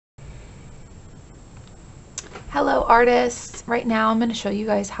Hello artists! Right now I'm going to show you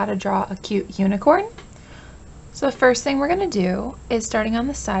guys how to draw a cute unicorn. So the first thing we're going to do is, starting on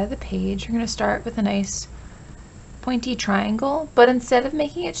the side of the page, you're going to start with a nice pointy triangle, but instead of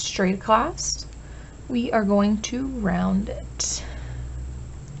making it straight across, we are going to round it.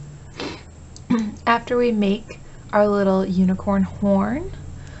 After we make our little unicorn horn,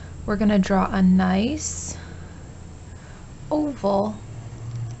 we're going to draw a nice oval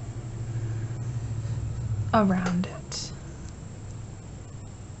around it.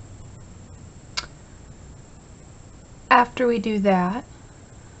 After we do that,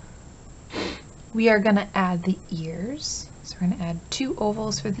 we are going to add the ears. So we're going to add 2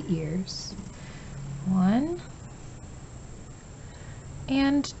 ovals for the ears. 1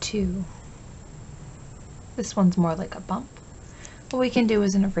 and 2. This one's more like a bump. What we can do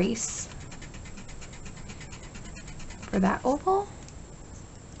is an erase for that oval.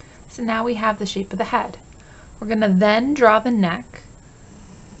 So now we have the shape of the head. We're going to then draw the neck.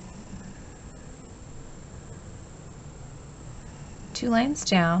 Two lines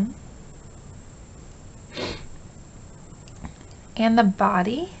down. And the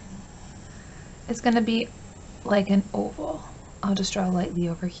body is going to be like an oval. I'll just draw lightly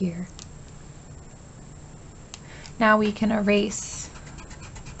over here. Now we can erase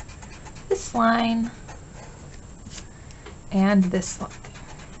this line and this line.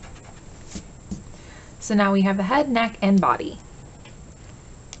 So now we have the head, neck, and body.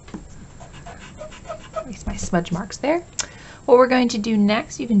 Erase my smudge marks there. What we're going to do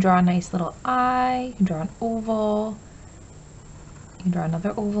next, you can draw a nice little eye, you can draw an oval, you can draw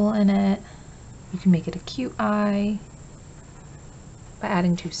another oval in it, you can make it a cute eye by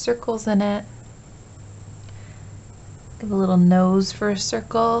adding 2 circles in it. Give a little nose for a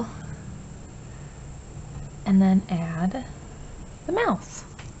circle, and then add the mouth.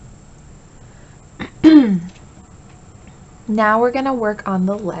 Now we're going to work on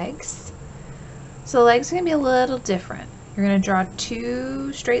the legs. So the legs are going to be a little different. You're going to draw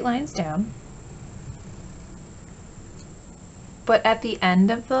 2 straight lines down, but at the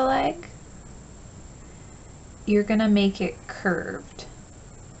end of the leg, you're going to make it curved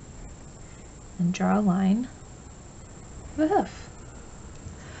and draw a line with a hoof.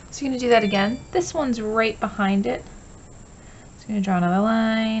 So you're going to do that again. This one's right behind it. So you're going to draw another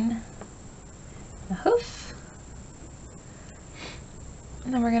line, a hoof,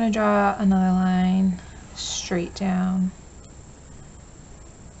 and then we're going to draw another line straight down,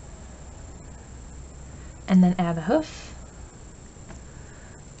 and then add a hoof.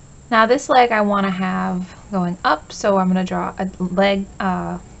 Now this leg I want to have going up, so I'm going to draw a leg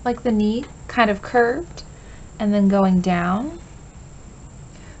like the knee, kind of curved, and then going down.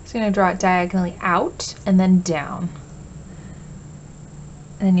 So I'm going to draw it diagonally out and then down.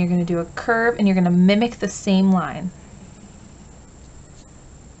 And then you're going to do a curve, and you're going to mimic the same line.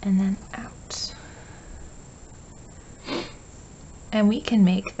 And then out. And we can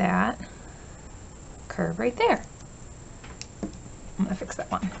make that curve right there. I'm going to fix that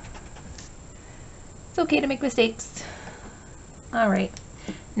one. It's okay to make mistakes. Alright,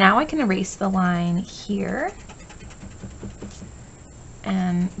 now I can erase the line here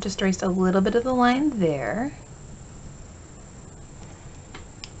and just erase a little bit of the line there,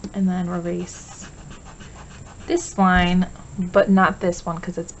 and then erase this line, but not this one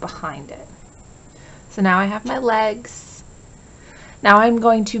because it's behind it. So now I have my legs. Now I'm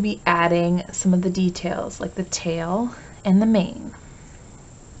going to be adding some of the details like the tail and the mane.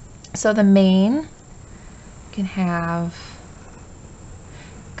 So the mane can have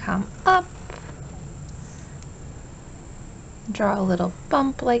come up, draw a little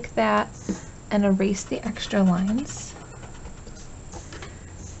bump like that, and erase the extra lines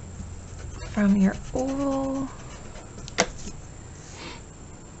from your oval.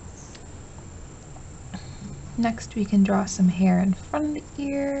 Next we can draw some hair in front of the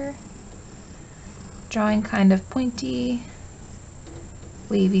ear, drawing kind of pointy,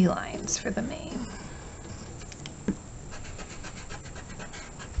 wavy lines for the mane.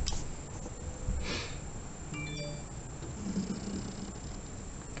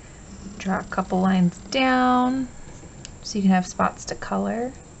 Draw a couple lines down so you can have spots to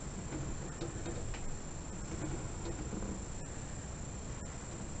color.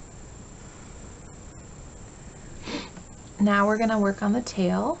 Now we're going to work on the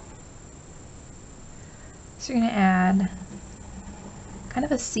tail. So you're going to add kind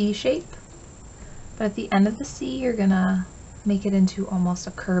of a C shape, but at the end of the C you're going to make it into almost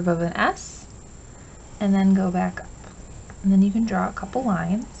a curve of an S, and then go back up. And then you can draw a couple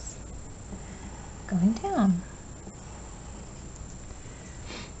lines going down.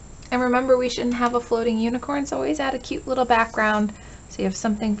 And remember, we shouldn't have a floating unicorn, so always add a cute little background so you have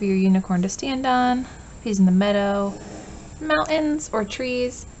something for your unicorn to stand on. If he's in the meadow, mountains, or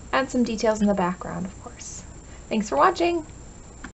trees, add some details in the background, of course. Thanks for watching!